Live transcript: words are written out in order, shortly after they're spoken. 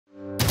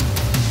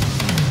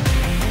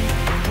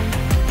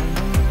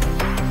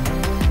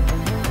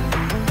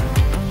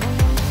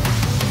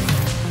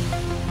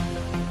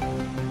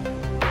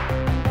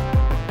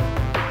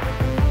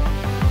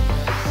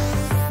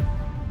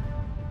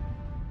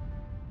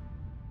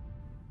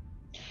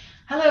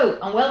Hello,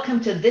 and welcome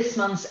to this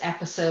month's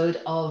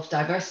episode of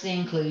Diversity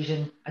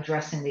Inclusion,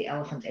 Addressing the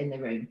Elephant in the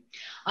Room.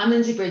 I'm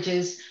Lindsay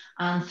Bridges,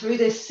 and through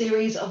this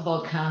series of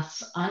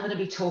podcasts, I'm going to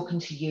be talking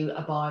to you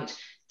about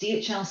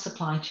DHL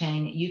Supply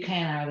Chain, UK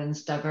and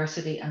Ireland's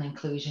diversity and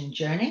inclusion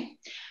journey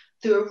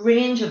through a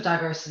range of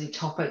diversity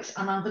topics,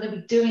 and I'm going to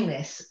be doing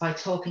this by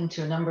talking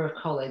to a number of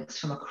colleagues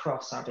from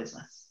across our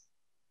business.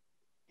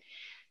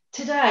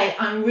 Today,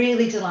 I'm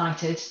really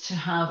delighted to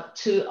have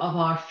two of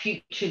our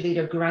Future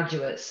Leader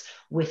graduates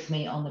with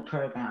me on the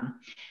programme.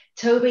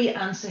 Toby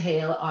and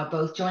Sahil are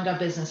both joined our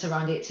business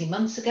around 18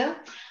 months ago,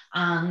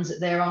 and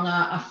they're on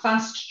a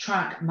fast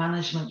track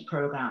management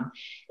programme.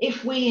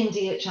 If we in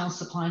DHL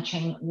Supply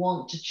Chain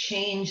want to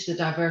change the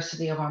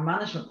diversity of our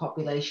management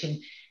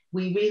population,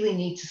 we really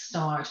need to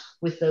start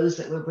with those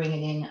that we're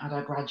bringing in at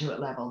our graduate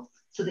level.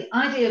 So the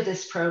idea of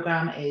this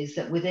programme is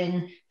that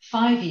within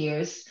 5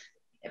 years,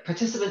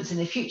 participants in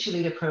the Future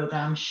Leader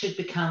programme should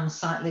become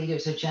site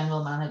leaders or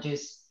general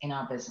managers in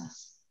our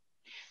business.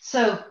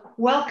 So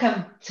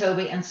welcome,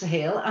 Toby and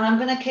Sahil. And I'm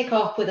going to kick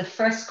off with a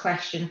first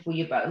question for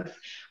you both,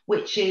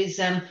 which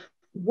is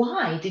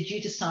why did you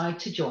decide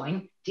to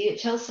join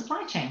DHL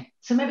Supply Chain?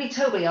 So maybe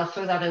Toby, I'll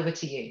throw that over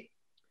to you.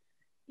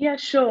 Yeah,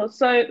 sure.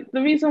 So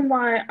the reason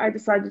why I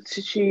decided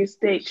to choose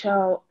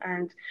DHL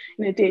and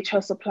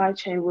DHL Supply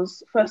Chain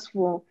was, first of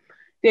all,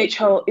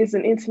 DHL is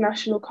an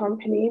international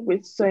company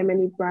with so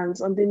many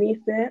brands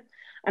underneath it.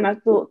 And I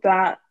thought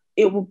that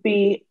it would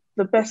be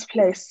the best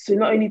place to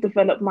not only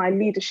develop my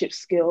leadership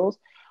skills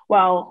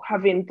while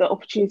having the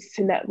opportunity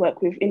to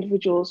network with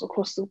individuals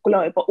across the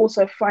globe, but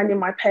also finding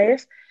my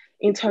pace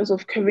in terms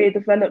of career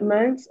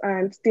development.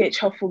 And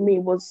DHL for me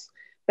was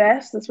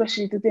best,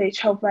 especially the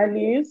DHL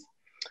values.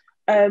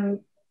 And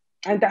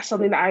that's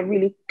something that I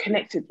really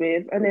connected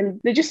with. And then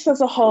logistics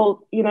as a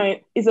whole,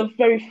 is a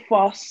very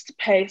fast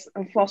paced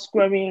and fast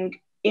growing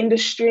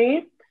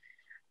industry.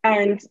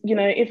 And,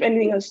 if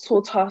anything has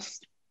taught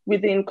us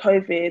within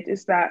COVID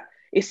is that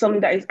it's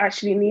something that is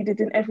actually needed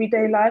in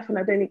everyday life. And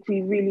I don't think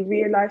we really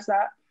realize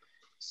that.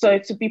 So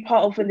to be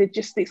part of a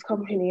logistics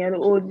company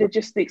or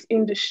logistics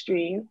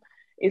industry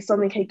is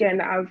something, again,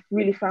 that I've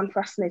really found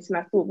fascinating.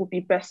 I thought would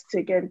be best to,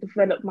 again,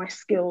 develop my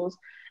skills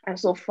and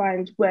sort of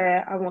find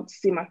where I want to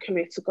see my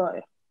career to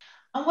go.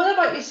 And what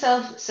about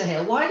yourself,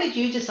 Sahil? Why did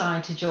you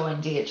decide to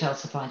join DHL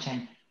Supply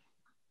Chain?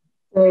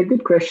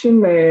 Good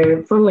question.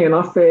 Funnily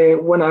enough,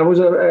 when I was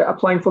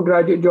applying for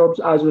graduate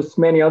jobs, as with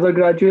many other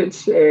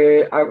graduates,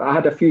 I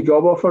had a few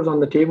job offers on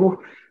the table,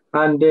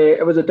 and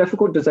it was a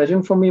difficult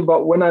decision for me.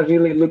 But when I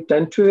really looked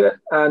into it,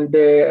 and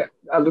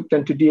I looked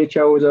into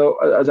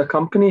DHL as a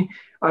company,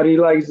 I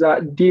realised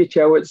that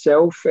DHL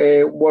itself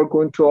were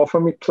going to offer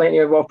me plenty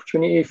of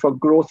opportunity for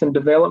growth and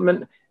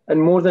development.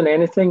 And more than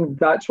anything,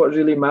 that's what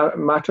really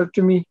mattered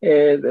to me.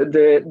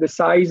 The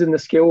size and the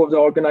scale of the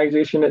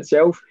organisation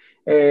itself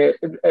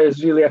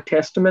is really a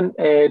testament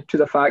to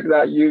the fact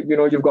that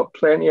you've got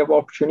plenty of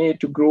opportunity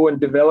to grow and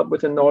develop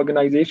within the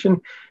organisation.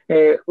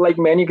 Like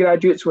many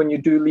graduates, when you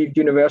do leave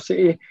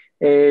university,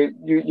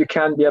 you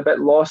can be a bit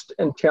lost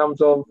in terms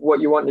of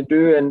what you want to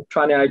do and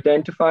trying to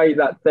identify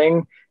that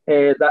thing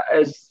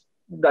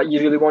that you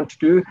really want to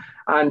do.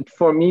 And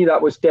for me,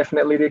 that was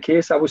definitely the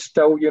case. I was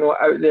still,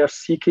 out there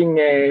seeking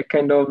my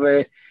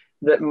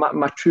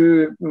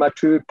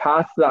true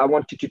path that I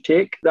wanted to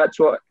take. That's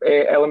what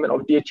element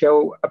of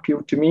DHL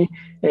appealed to me.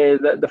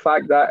 The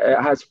fact that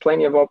it has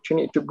plenty of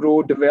opportunity to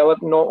grow,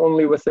 develop, not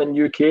only within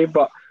UK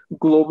but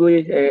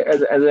globally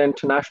as an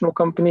international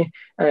company,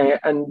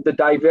 and the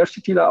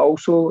diversity that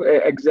also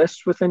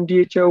exists within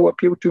DHL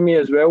appealed to me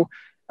as well.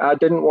 I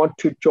didn't want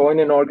to join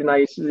an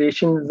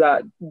organisation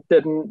that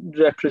didn't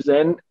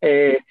represent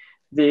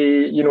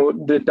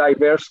the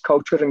diverse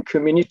culture and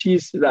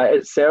communities that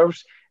it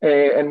serves.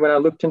 And when I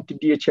looked into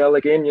DHL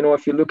again,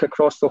 if you look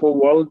across the whole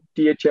world,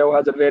 DHL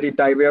has a very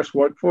diverse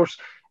workforce.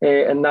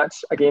 And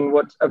that's, again,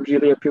 what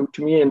really appealed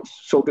to me and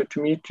sold it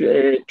to me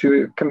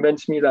to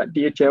convince me that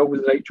DHL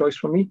was the right choice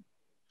for me.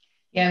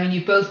 Yeah, I mean,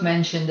 you both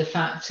mentioned the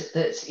fact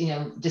that,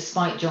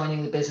 despite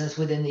joining the business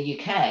within the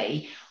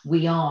UK,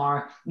 we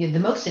are the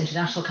most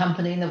international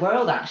company in the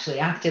world, actually,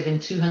 active in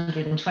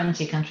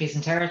 220 countries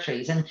and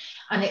territories. And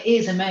it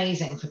is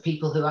amazing for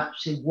people who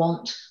actually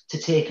want to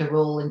take a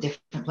role in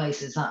different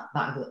places, that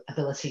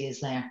ability is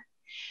there.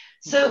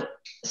 So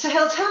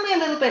Sahil, tell me a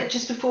little bit,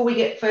 just before we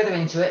get further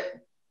into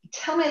it,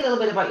 tell me a little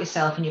bit about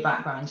yourself and your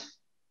background.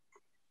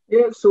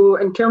 Yeah, so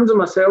in terms of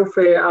myself,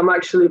 I'm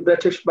actually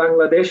British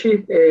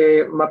Bangladeshi.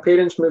 My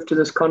parents moved to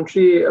this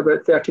country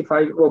about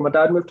 35, well, my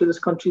dad moved to this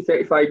country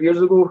 35 years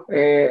ago,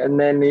 and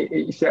then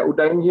he settled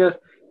down here.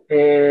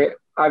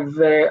 I've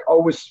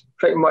always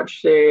pretty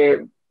much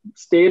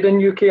stayed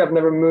in UK. I've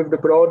never moved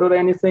abroad or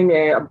anything.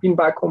 I've been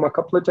back home a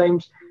couple of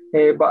times,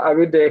 but I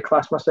would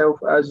class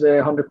myself as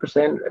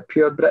 100%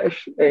 pure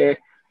British.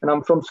 And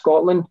I'm from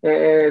Scotland,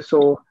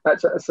 so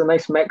it's a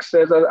nice mix,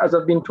 as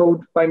I've been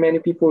told by many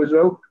people as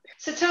well.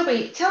 So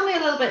Toby, tell me a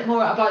little bit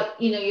more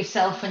about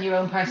yourself and your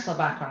own personal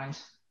background.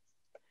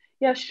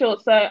 Yeah, sure.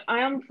 So I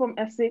am from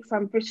Essex.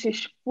 I'm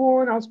British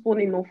born. I was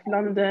born in North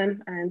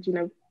London, and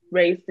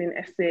raised in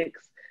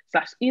Essex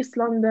 / East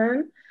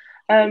London.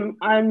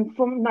 I'm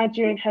from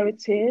Nigerian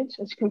heritage.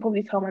 As you can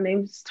probably tell, my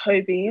name is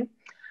Toby.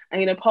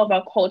 And, part of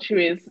our culture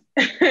is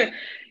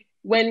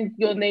when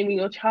you're naming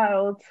your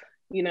child,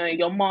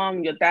 your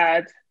mom, your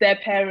dad, their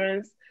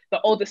parents, the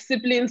older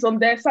siblings on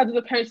their side of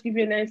the parents give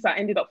you a name. So I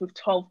ended up with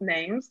 12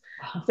 names.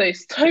 Wow. So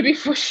it's Toby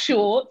for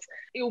short.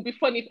 It will be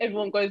funny if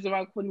everyone goes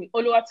around calling me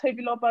Oluwa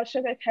Toby Loba,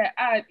 Shogeke,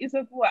 Ad,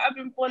 Isabu,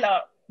 Abin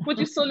Bola,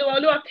 Buji Solo,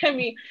 Oluwa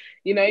Kemi.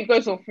 It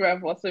goes on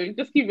forever. So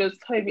just give us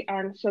Toby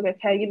and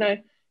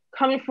Shogeke.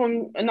 Coming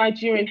from a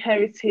Nigerian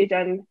heritage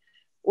and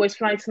always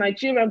flying to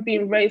Nigeria and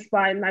being raised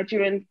by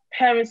Nigerian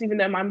parents, even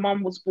though my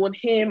mum was born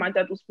here, my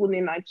dad was born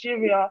in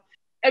Nigeria.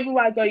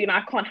 Everywhere I go,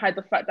 I can't hide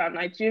the fact that I'm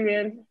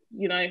Nigerian.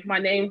 My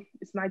name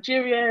is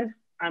Nigerian,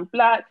 I'm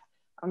Black,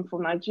 I'm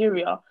from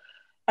Nigeria.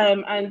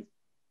 And,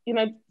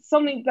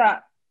 something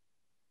that,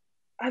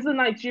 as a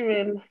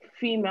Nigerian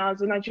female,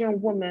 as a Nigerian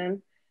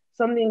woman,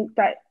 something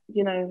that,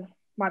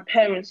 my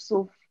parents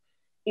sort of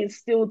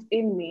instilled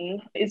in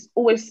me is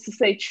always to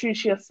stay true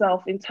to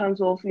yourself in terms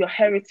of your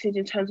heritage,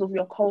 in terms of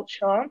your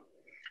culture.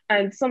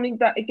 And something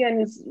that, again,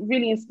 is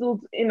really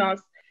instilled in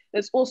us,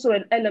 there's also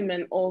an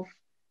element of,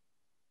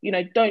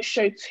 don't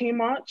show too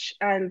much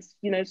and,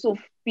 sort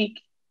of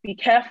be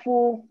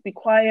careful, be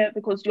quiet,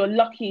 because you're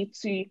lucky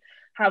to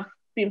have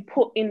been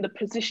put in the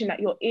position that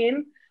you're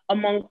in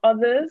among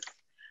others.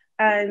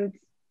 And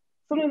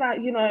something that,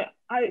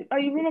 I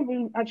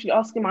remember actually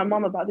asking my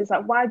mum about this,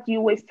 like, why do you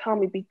always tell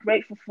me be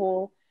grateful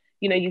for,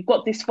 you've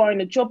got this far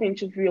in a job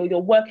interview, or you're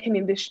working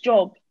in this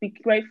job, be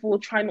grateful,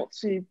 try not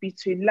to be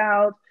too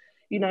loud,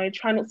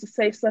 try not to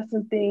say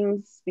certain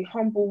things, be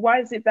humble. Why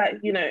is it that,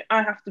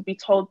 I have to be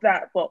told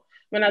that, but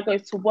when I go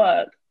to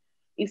work,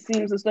 it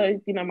seems as though,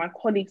 my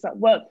colleagues at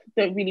work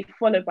don't really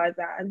follow by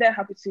that, and they're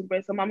happy to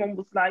embrace. And my mum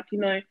was like,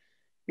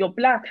 you're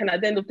Black, and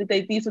at the end of the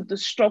day, these are the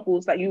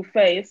struggles that you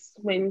face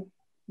when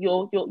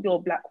you're a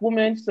Black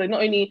woman. So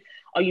not only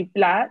are you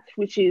Black,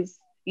 which is,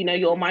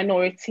 you're a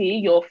minority,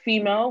 you're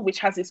female, which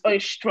has its own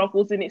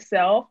struggles in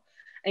itself.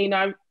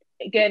 And,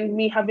 again,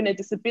 me having a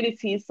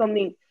disability is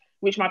something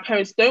which my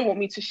parents don't want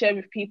me to share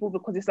with people,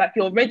 because it's like,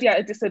 you're already at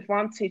a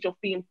disadvantage of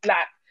being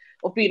Black,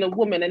 of being a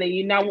woman, and then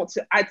you now want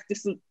to add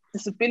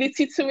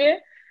disability to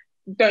it.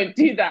 Don't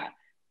do that,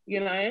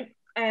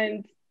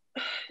 And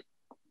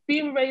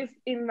being raised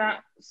in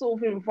that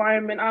sort of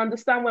environment, I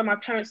understand where my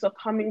parents are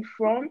coming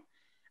from.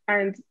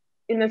 And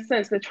in a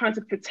sense, they're trying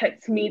to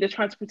protect me, they're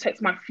trying to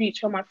protect my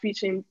future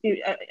ambitions,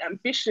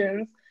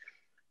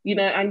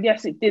 and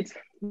yes, it did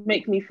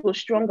make me feel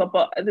stronger.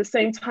 But at the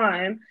same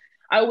time,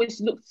 I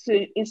always look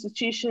to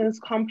institutions,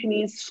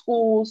 companies,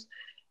 schools.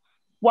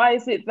 Why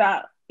is it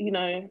that,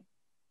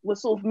 we're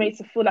sort of made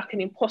to feel like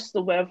an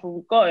imposter wherever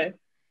we go?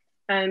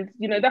 And,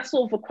 that's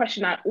sort of a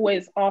question I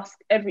always ask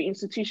every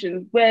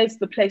institution. Where's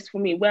the place for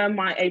me? Where am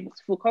I able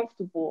to feel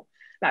comfortable?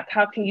 Like,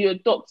 how can you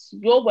adopt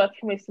your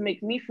working ways to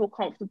make me feel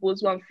comfortable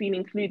as well and feel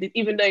included,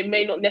 even though it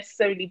may not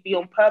necessarily be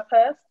on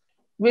purpose?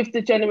 With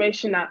the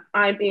generation that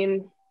I'm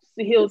in,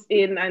 Sahil's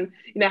in, and,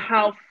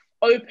 how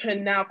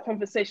open now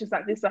conversations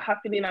like this are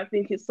happening, I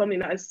think it's something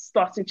that is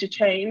starting to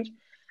change,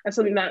 and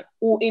something that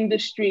all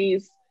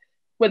industries,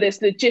 whether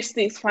it's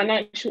logistics,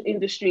 financial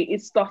industry,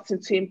 is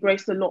starting to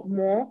embrace a lot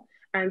more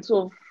and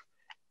sort of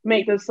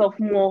make themselves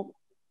more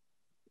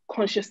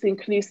consciously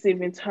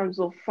inclusive in terms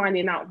of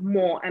finding out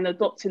more and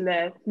adopting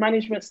their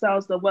management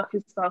styles, their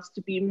working styles,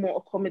 to be more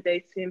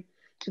accommodating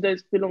to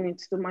those belonging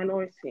to the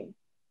minority.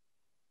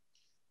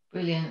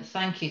 Brilliant.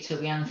 Thank you,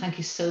 Toby Ann. Thank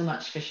you so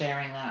much for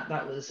sharing that.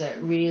 That was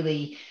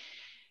really,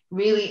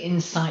 really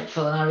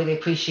insightful, and I really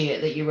appreciate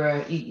that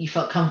you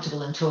felt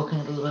comfortable in talking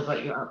a little bit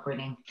about your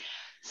upbringing.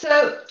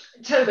 So,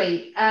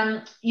 Toby,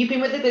 you've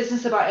been with the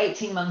business about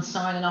 18 months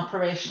now in an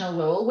operational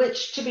role,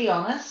 which, to be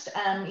honest,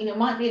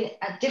 might be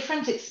a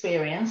different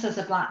experience as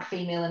a Black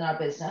female in our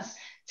business.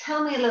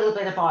 Tell me a little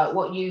bit about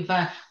what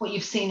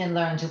you've seen and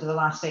learned over the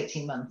last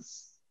 18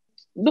 months.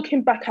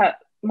 Looking back at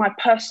my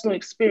personal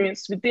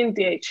experience within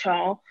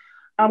DHL,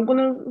 I'm going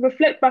to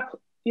reflect back,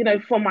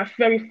 from my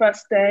very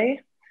first day,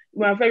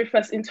 my very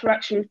first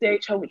interaction with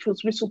DHL, which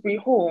was Whistlebury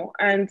Hall.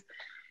 And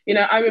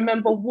I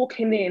remember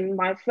walking in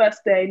my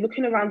first day,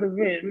 looking around the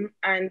room,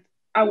 and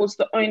I was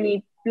the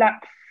only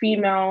Black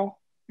female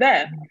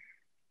there.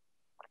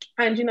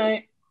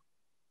 And,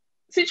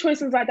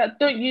 situations like that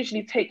don't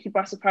usually take you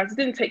by surprise. It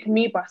didn't take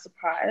me by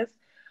surprise,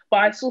 but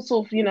I sort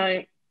of,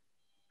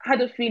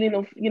 had a feeling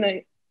of,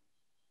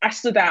 I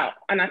stood out,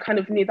 and I kind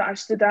of knew that I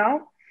stood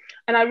out.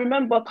 And I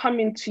remember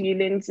coming to you,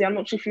 Lindsay, I'm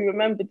not sure if you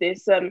remember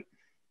this, and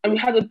we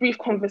had a brief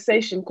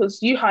conversation,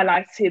 because you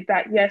highlighted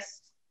that, yes,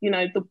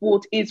 the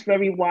board is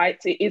very white,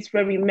 it is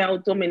very male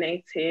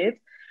dominated.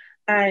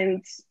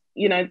 And,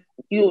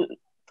 you,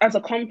 as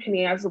a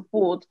company, as a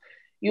board,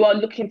 you are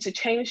looking to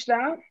change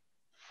that.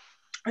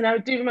 And I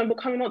do remember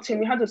coming up to him,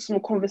 we had a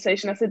small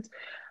conversation. I said,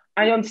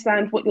 I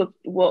understand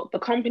what the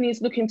company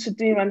is looking to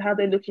do and how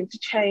they're looking to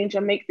change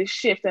and make this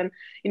shift. And,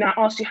 I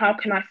asked you, how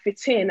can I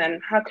fit in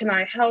and how can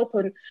I help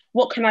and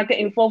what can I get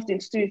involved in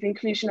to do with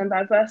inclusion and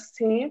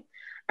diversity?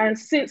 And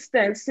since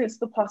then, since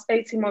the past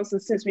 18 months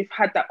and since we've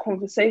had that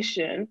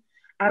conversation,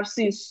 I've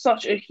seen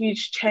such a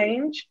huge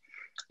change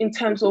in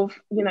terms of,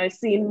 you know,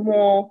 seeing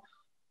more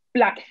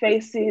Black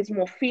faces,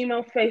 more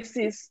female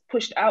faces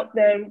pushed out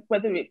there,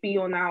 whether it be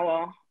on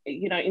our,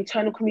 you know,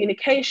 internal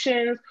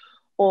communications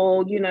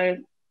or, you know,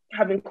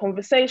 having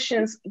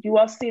conversations. You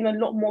are seeing a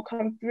lot more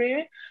come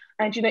through.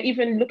 And, you know,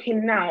 even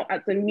looking now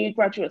at the new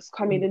graduates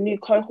coming, the new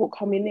cohort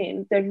coming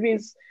in, there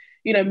is,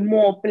 you know,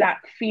 more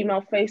Black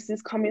female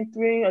faces coming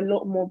through, a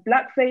lot more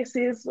Black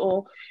faces,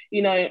 or,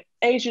 you know,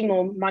 Asian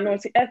or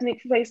minority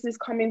ethnic faces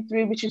coming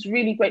through, which is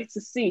really great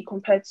to see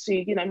compared to,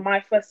 you know,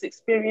 my first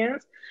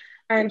experience.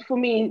 And for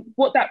me,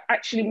 what that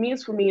actually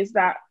means for me is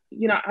that,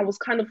 you know, I was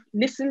kind of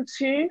listened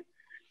to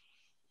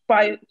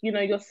by, you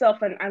know,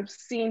 yourself, and I've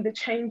seen the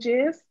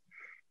changes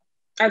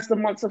as the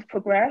months have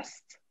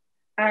progressed.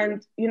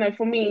 And, you know,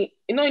 for me,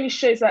 it not only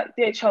shows that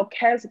DHL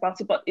cares about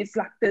it, but it's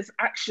like there's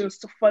actions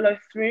to follow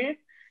through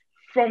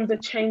from the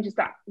changes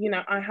that, you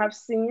know, I have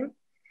seen.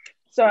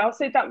 So I'll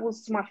say that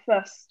was my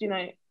first, you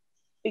know,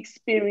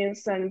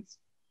 experience and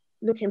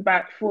looking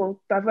back for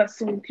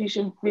diversity and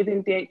inclusion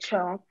within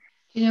DHL.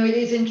 You know, it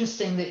is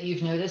interesting that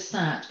you've noticed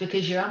that,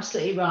 because you're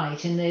absolutely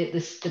right. In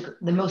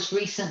the most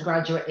recent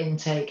graduate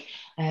intake,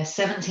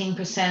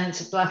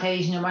 17% Black,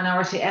 Asian, and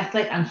minority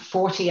ethnic, and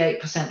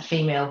 48%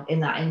 female in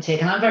that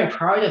intake. And I'm very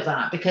proud of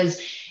that, because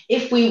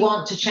if we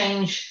want to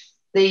change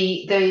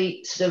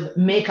the sort of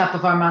makeup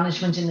of our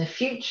management in the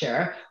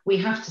future, we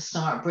have to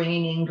start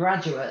bringing in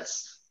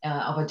graduates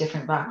of a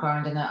different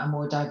background and a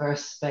more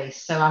diverse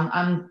space. So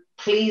I'm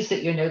pleased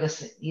that you've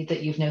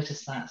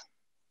noticed that.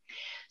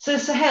 So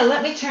Sahil,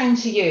 let me turn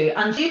to you.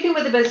 And you've been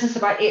with the business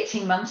about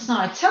 18 months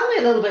now. Tell me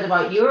a little bit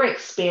about your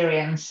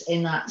experience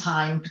in that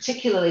time,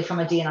 particularly from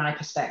a D&I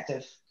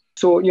perspective.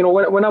 So, you know,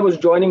 when I was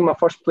joining my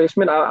first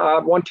placement, I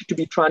wanted to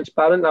be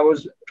transparent. I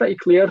was pretty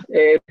clear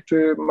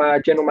to my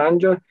general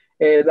manager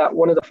that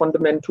one of the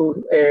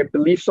fundamental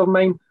beliefs of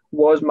mine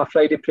was my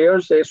Friday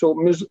prayers. So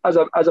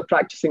as a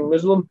practicing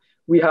Muslim,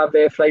 we have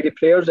Friday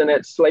prayers, and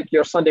it's like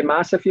your Sunday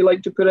Mass, if you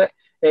like to put it.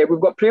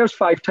 We've got prayers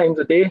 5 times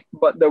a day,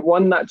 but the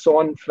one that's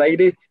on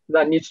Friday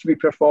that needs to be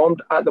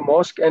performed at the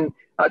mosque. And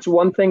that's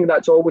one thing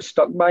that's always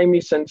stuck by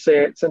me since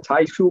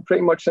high school,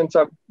 pretty much since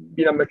I've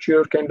been a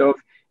mature kind of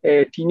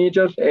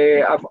teenager.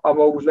 I've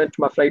always went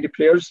to my Friday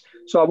prayers.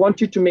 So I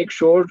wanted to make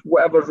sure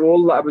whatever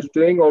role that I was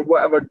doing or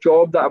whatever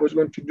job that I was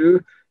going to do,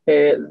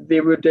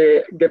 they would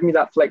give me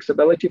that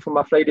flexibility for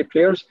my Friday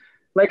prayers.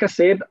 Like I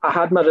said, I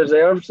had my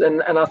reserves,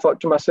 and I thought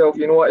to myself,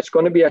 you know what, it's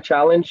going to be a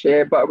challenge,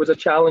 but it was a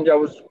challenge I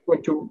was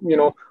going to, you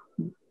know,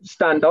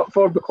 stand up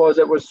for, because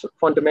it was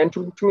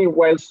fundamental to me,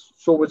 whilst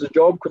so was the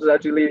job, because I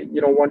really,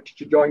 you know, wanted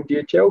to join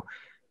DHL.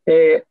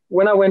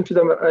 When I went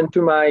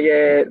into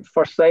my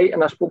first site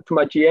and I spoke to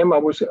my GM,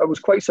 I was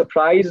quite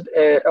surprised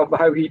of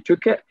how he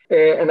took it,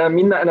 and I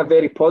mean that in a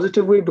very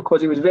positive way,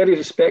 because he was very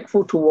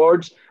respectful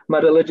towards my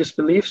religious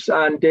beliefs,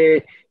 and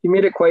he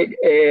made it quite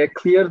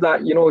clear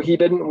that, you know, he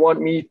didn't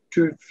want me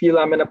to feel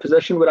I'm in a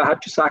position where I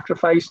had to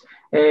sacrifice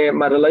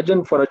my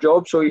religion for a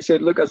job. So he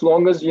said, look, as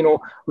long as, you know,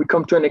 we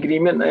come to an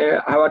agreement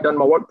how I done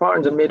my work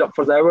patterns and made up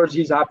for the hours,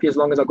 he's happy as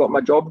long as I got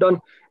my job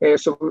done.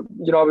 So,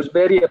 you know, I was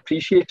very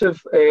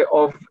appreciative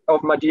of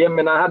my GM,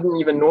 and I hadn't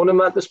even known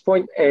him at this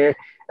point.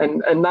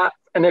 And that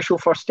initial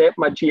first step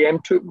my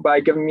GM took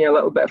by giving me a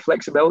little bit of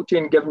flexibility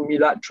and giving me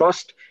that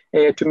trust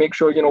to make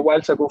sure, you know,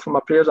 whilst I go for my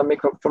prayers, I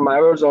make up for my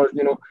hours, or,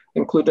 you know,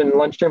 including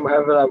lunchtime,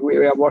 however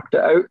way I worked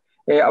it out.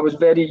 I was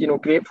very, you know,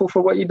 grateful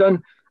for what he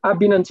done. I've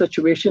been in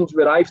situations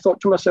where I've thought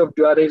to myself,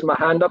 do I raise my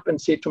hand up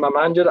and say to my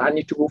manager that I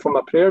need to go for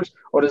my prayers,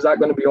 or is that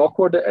going to be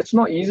awkward? It's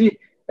not easy.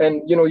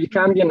 And, you know, you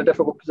can be in a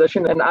difficult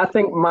position. And I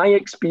think my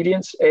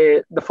experience,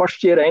 the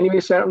first year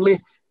anyway,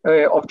 certainly,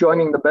 of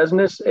joining the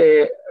business,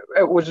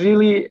 it was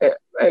really,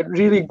 it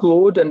really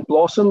glowed and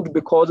blossomed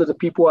because of the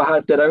people I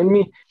had around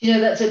me. You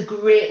know, that's a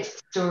great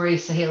story,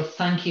 Sahil.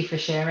 Thank you for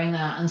sharing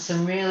that, and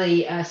some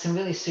really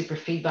super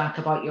feedback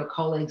about your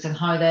colleagues and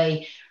how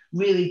they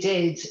really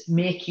did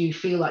make you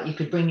feel like you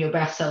could bring your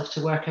best self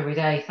to work every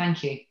day.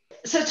 Thank you.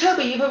 So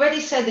Toby, you've already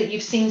said that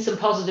you've seen some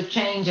positive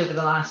change over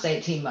the last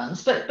 18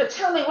 months, but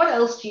tell me, what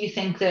else do you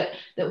think that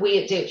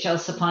we at DHL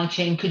Supply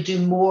Chain could do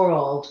more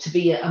of to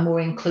be a more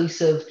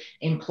inclusive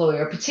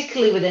employer,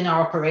 particularly within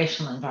our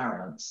operational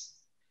environments?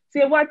 So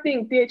yeah, what I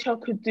think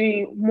DHL could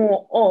do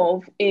more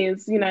of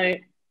is, you know,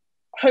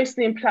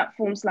 hosting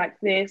platforms like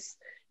this,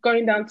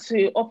 going down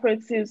to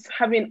operatives,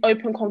 having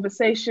open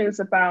conversations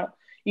about,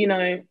 you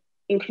know,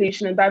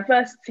 inclusion and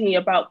diversity,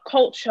 about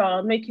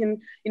culture, making,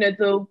 you know,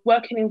 the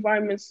working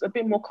environments a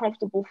bit more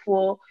comfortable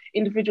for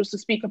individuals to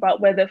speak about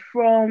where they're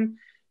from,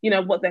 you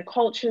know, what their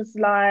culture's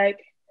like,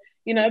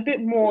 you know, a bit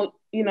more,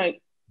 you know,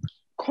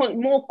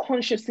 more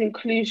conscious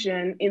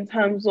inclusion in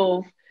terms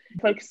of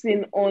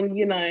focusing on,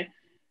 you know,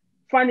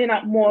 finding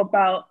out more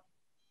about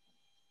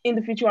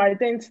individual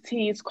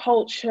identities,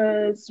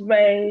 cultures,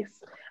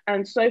 race,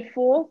 and so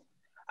forth.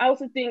 I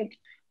also think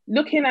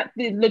looking at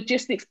the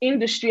logistics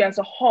industry as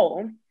a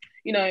whole,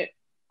 you know,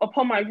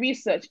 upon my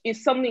research,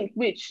 is something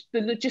which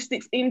the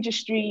logistics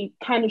industry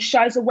kind of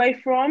shies away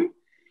from.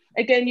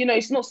 Again,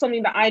 it's not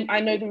something that I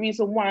know the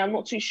reason why, I'm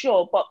not too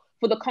sure, but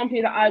for the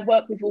company that I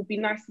work with, it will be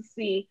nice to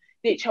see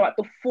DHL at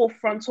the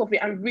forefront of it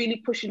and really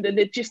pushing the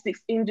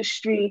logistics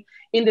industry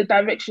in the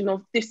direction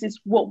of this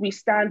is what we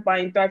stand by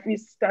in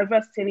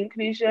diversity and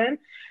inclusion.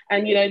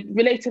 And,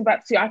 relating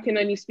back to, I can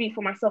only speak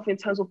for myself in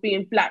terms of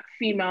being Black,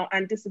 female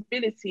and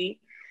disability.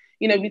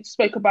 We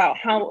spoke about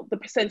how the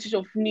percentage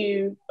of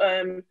new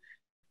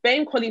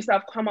BAME colleagues that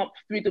have come up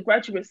through the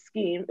graduate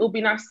scheme. It'll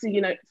be nice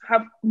to,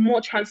 have more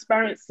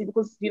transparency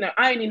because,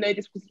 I only know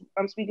this because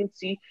I'm speaking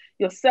to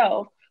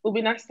yourself. It'll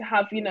be nice to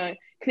have,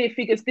 clear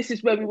figures. This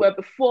is where we were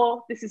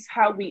before. This is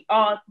how we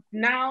are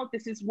now.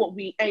 This is what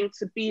we aim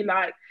to be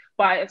like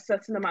by a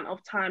certain amount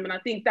of time. And I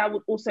think that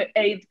would also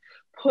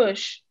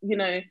push,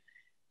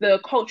 the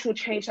cultural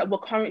change that we're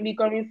currently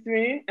going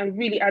through and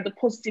really add a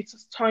positive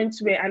tone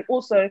to it, and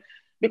also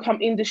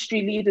become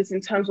industry leaders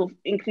in terms of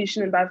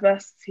inclusion and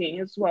diversity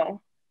as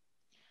well.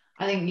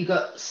 I think you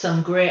got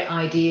some great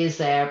ideas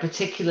there,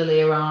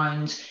 particularly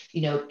around,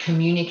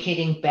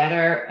 communicating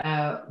better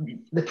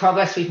the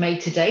progress we've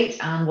made to date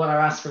and what our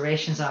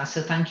aspirations are.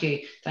 So thank you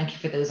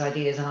for those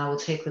ideas, and I will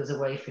take those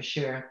away for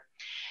sure.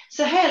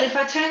 So Hale, if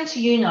I turn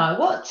to you now,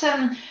 what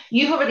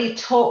you've already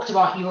talked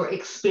about your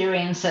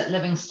experience at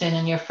Livingston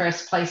and your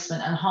first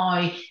placement and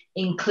how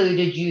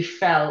included you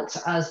felt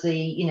as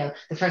the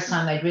first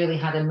time they'd really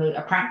had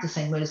a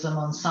practicing Muslim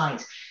on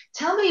site.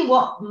 Tell me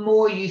what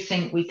more you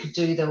think we could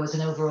do, though, as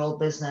an overall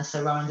business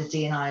around the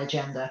D&I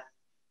agenda.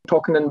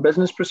 Talking in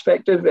business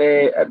perspective,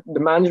 the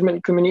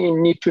management community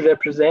need to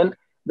represent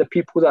the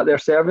people that they're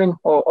serving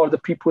or the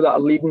people that are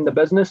leading the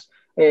business.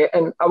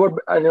 And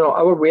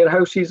our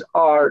warehouses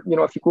are,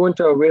 if you go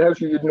into a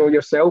warehouse, you'd know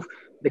yourself,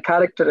 the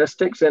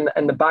characteristics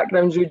and the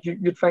backgrounds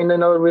you'd find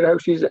in our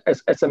warehouses,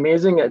 it's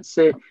amazing. It's,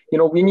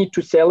 we need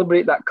to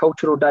celebrate that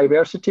cultural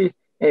diversity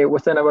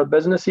within our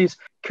businesses.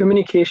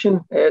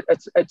 Communication,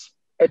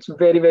 it's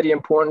very, very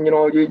important.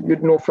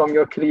 You'd know from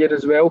your career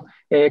as well.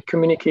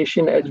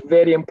 Communication is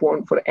very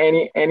important for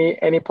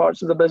any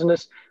parts of the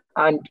business.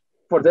 And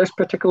for this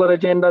particular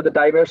agenda, the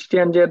diversity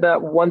agenda,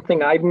 one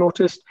thing I've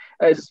noticed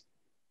is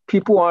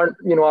people aren't,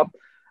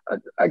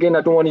 again,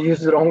 I don't want to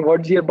use the wrong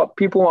words here, but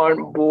people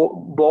aren't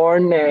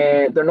born,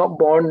 they're not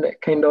born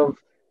kind of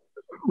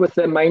with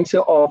the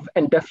mindset of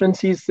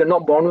indifferences. They're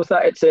not born with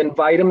that. It's the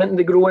environment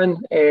they grow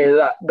in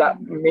that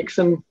makes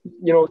them,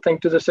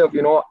 think to themselves,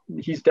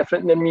 he's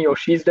different than me or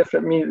she's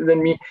different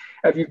than me.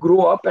 If you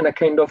grow up in a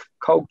kind of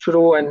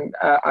cultural and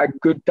a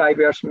good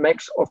diverse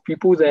mix of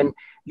people, then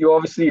you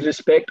obviously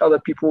respect other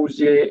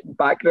people's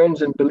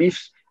backgrounds and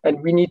beliefs.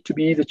 And we need to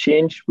be the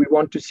change we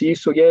want to see.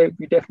 So yeah,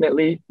 we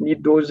definitely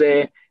need those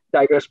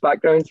diverse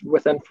backgrounds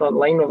within front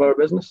line of our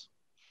business.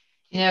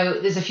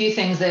 There's a few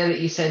things there that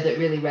you said that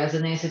really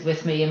resonated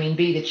with me. I mean,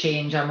 be the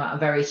change, I'm a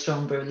very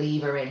strong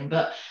believer in.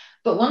 But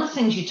one of the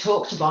things you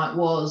talked about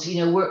was,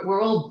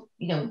 we're all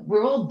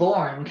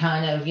born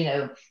kind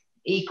of,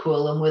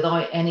 equal and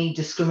without any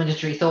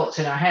discriminatory thoughts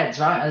in our heads,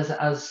 right?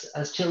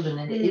 As children,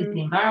 and it is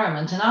the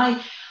environment. And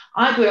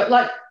I grew up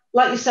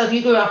like yourself.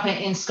 You grew up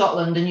in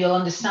Scotland, and you'll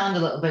understand a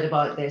little bit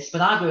about this.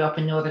 But I grew up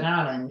in Northern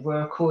Ireland,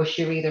 where of course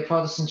you're either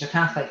Protestant or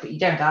Catholic, but you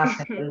don't ask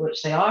anybody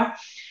which they are.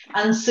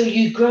 And so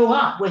you grow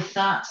up with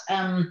that,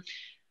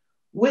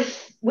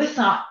 with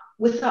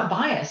that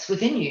bias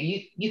within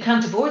you. You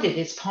can't avoid it.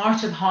 It's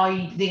part of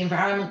the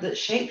environment that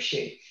shapes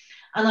you.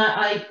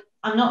 And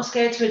I'm not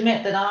scared to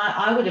admit that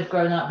I would have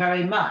grown up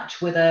very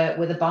much with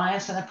a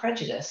bias and a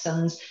prejudice.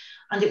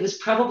 And it was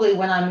probably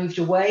when I moved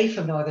away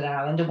from Northern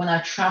Ireland and when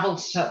I travelled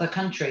to other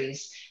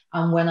countries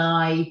and when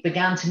I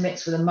began to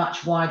mix with a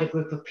much wider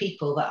group of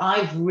people that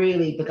I've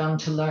really begun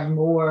to learn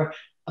more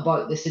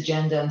about this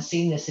agenda and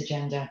seen this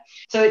agenda.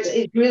 So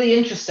it's really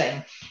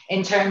interesting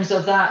in terms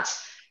of that,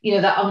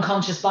 that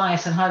unconscious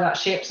bias and how that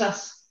shapes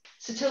us.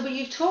 So Toby,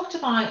 you've talked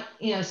about,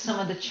 some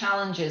of the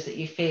challenges that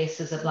you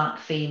face as a Black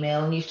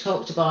female, and you've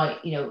talked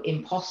about,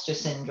 imposter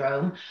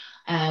syndrome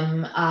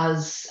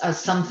as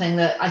something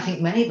that I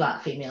think many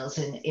Black females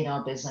in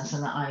our business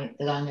and that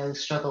I know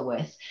struggle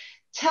with.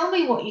 Tell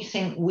me what you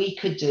think we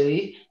could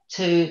do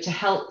to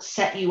help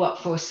set you up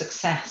for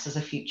success as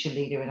a future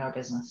leader in our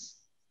business.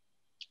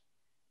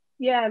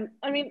 Yeah,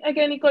 I mean,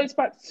 again, it goes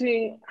back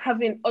to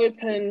having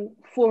open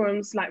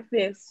forums like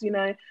this,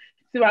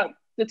 throughout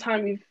the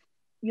time we've,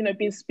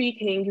 been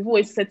speaking, you've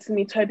always said to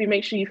me, Toby,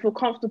 make sure you feel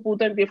comfortable.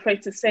 Don't be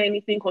afraid to say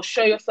anything or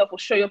show yourself or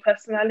show your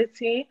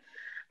personality.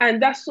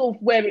 And that's sort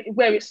of where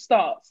it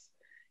starts,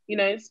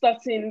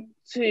 starting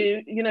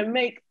to,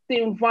 make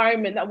the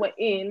environment that we're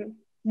in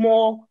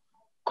more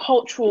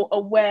cultural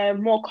aware,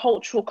 more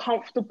cultural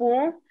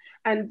comfortable.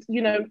 And,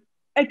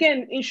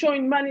 again,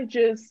 ensuring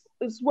managers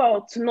as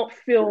well to not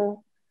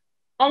feel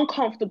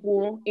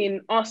uncomfortable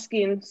in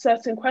asking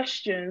certain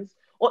questions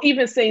or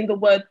even saying the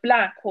word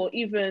Black or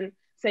even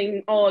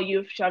saying, oh,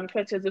 you shall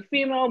refer to as a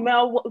female,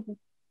 male,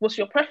 what's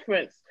your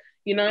preference?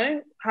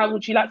 How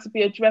would you like to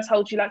be addressed? How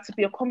would you like to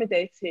be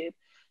accommodated?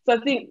 So I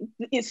think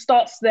it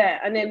starts there.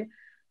 And then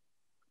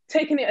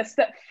taking it a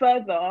step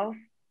further,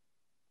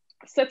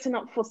 setting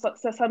up for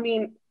success. I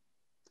mean,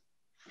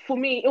 for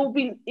me,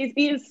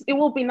 it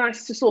will be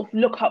nice to sort of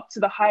look up to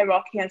the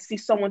hierarchy and see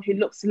someone who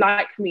looks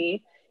like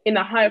me in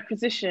a higher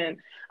position.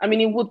 I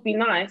mean, it would be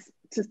nice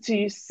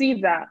to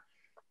see that.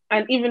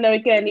 And even though,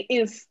 again, it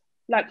is,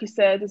 like you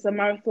said, it's a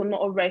marathon,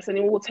 not a race, and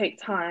it will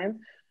take time,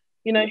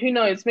 you know, who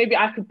knows? Maybe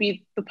I could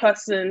be the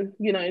person,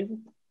 you know,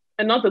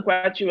 another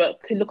graduate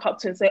could look up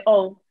to and say,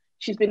 oh,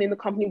 she's been in the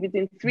company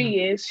within 3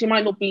 years. She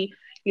might not be,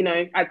 you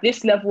know, at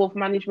this level of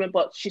management,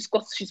 but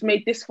she's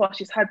made this far,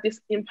 she's had this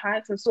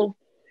impact, and sort of,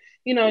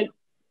 you know,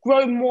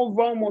 grow more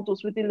role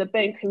models within the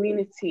BAME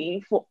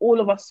community for all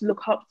of us to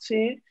look up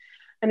to.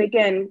 And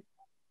again,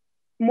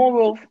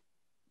 more of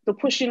the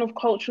pushing of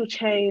cultural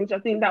change, I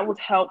think that would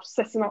help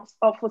setting us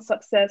up for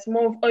success,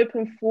 more of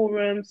open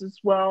forums as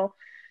well,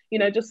 you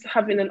know, just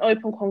having an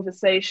open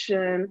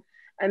conversation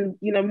and,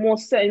 you know, more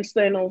set in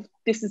stone of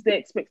this is the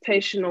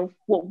expectation of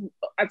what,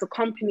 as a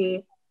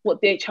company,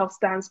 what DHL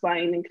stands by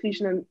in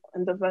inclusion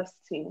and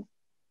diversity.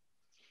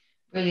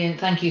 Brilliant,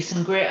 thank you.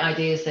 Some great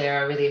ideas there.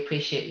 I really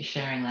appreciate you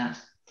sharing that.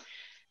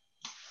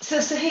 So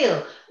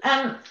Sahil,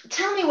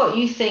 tell me what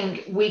you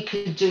think we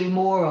could do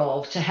more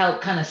of to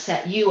help kind of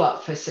set you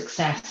up for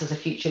success as a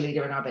future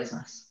leader in our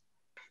business.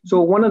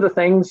 So one of the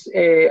things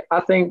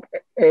I think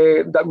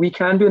that we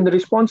can do, and the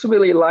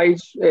responsibility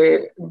lies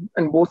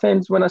in both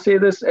ends when I say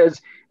this,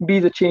 is be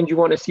the change you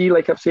want to see.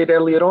 Like I've said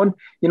earlier on,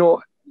 you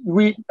know,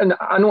 and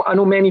I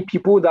know many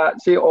people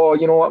that say, oh,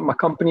 you know what, my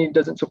company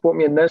doesn't support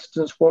me in this,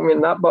 doesn't support me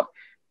in that, but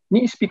you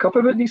need to speak up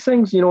about these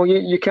things. You know,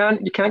 you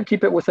can't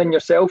keep it within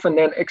yourself and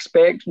then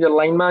expect your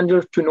line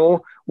manager to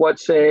know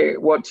what's going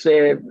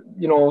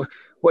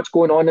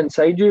on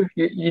inside you.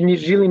 You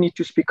really need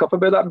to speak up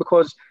about that,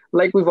 because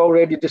like we've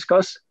already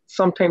discussed,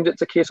 sometimes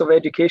it's a case of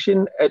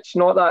education. It's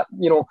not that,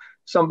 you know,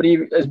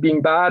 somebody is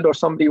being bad or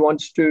somebody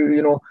wants to,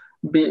 you know,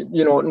 be,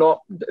 you know,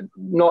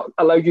 not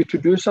allow you to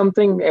do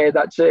something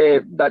that's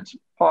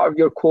part of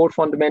your core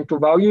fundamental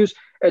values.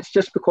 It's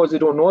just because they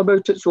don't know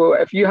about it. So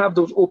if you have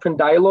those open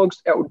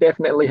dialogues, it will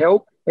definitely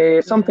help.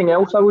 Something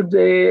else I would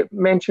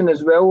mention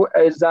as well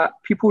is that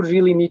people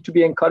really need to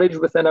be encouraged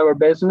within our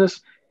business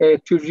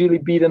to really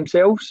be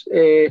themselves.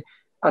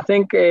 I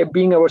think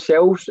being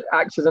ourselves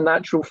acts as a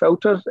natural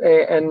filter,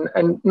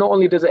 and not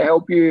only does it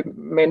help you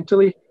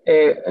mentally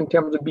in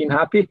terms of being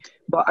happy,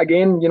 but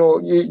again, you know,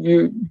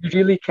 you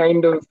really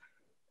kind of,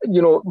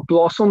 you know,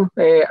 blossom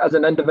as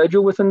an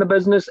individual within the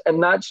business.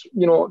 And that's,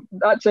 you know,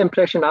 that's the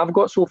impression I've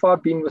got so far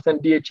being within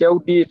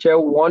DHL.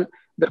 DHL want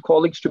their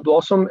colleagues to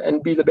blossom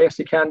and be the best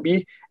they can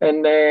be.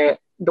 And the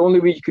only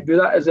way you could do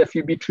that is if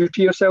you be true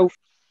to yourself.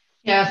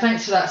 Yeah,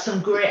 thanks for that.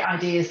 Some great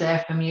ideas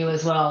there from you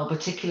as well,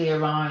 particularly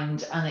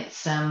around, and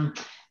it's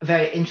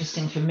very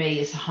interesting for me,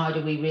 is how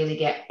do we really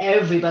get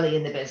everybody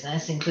in the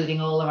business, including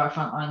all of our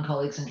frontline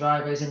colleagues and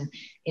drivers and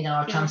in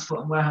our transport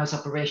and warehouse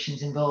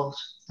operations involved.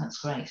 That's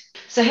great.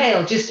 So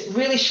Hale, just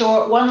really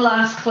short, one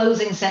last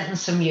closing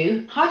sentence from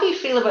you. How do you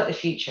feel about the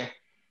future?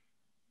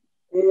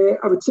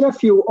 I would say I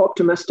feel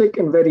optimistic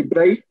and very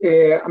bright.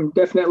 I'm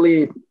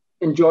definitely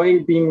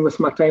enjoying being with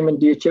my time in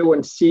DHL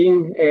and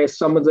seeing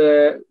some of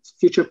the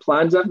future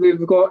plans that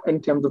they've got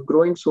in terms of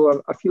growing.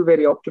 So I feel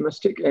very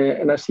optimistic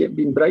and I see it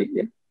being bright.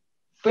 Yeah.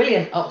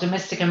 Brilliant,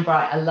 optimistic and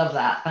bright. I love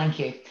that. Thank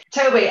you.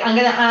 Toby, I'm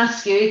going to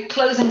ask you,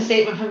 closing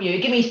statement from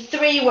you. Give me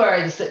 3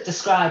 words that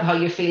describe how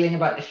you're feeling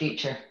about the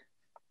future.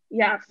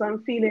 Yeah, so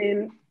I'm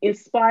feeling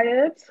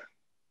inspired,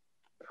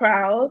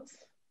 proud,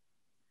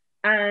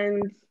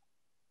 and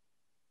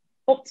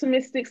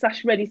optimistic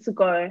 / ready to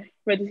go,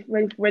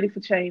 ready for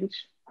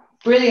change.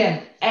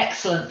 Brilliant,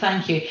 excellent,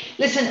 thank you.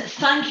 Listen,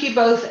 thank you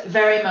both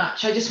very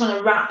much. I just want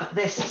to wrap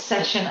this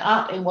session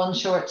up in one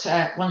short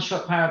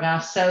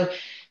paragraph. So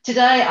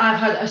today I've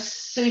had a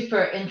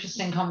super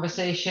interesting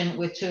conversation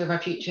with 2 of our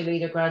future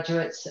leader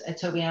graduates,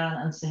 Toby Ann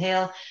and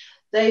Sahil.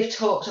 They've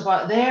talked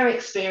about their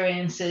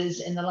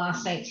experiences in the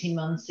last 18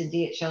 months in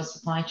DHL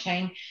Supply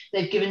Chain.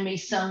 They've given me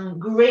some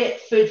great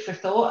food for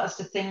thought as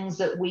to things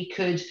that we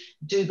could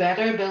do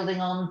better,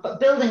 building on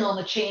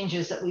the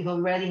changes that we've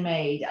already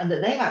made and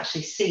that they've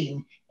actually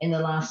seen in the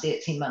last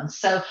 18 months.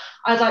 So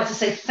I'd like to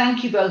say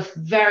thank you both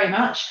very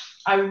much.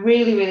 I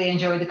really, really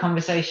enjoyed the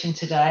conversation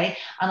today,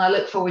 and I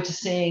look forward to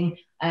seeing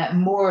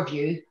more of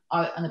you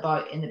out and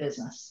about in the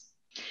business.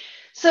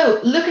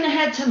 So looking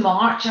ahead to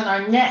March and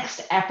our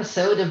next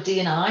episode of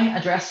D&I,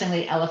 addressing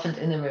the elephant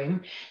in the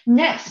room.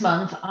 Next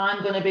month,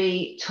 I'm going to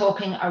be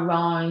talking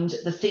around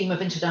the theme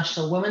of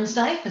International Women's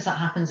Day, because that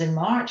happens in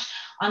March.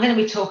 I'm going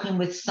to be talking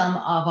with some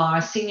of our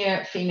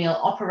senior female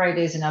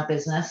operators in our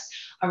business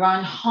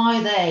around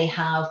how they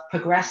have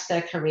progressed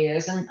their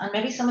careers and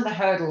maybe some of the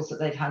hurdles that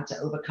they've had to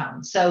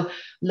overcome. So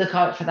look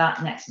out for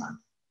that next month.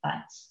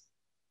 Thanks.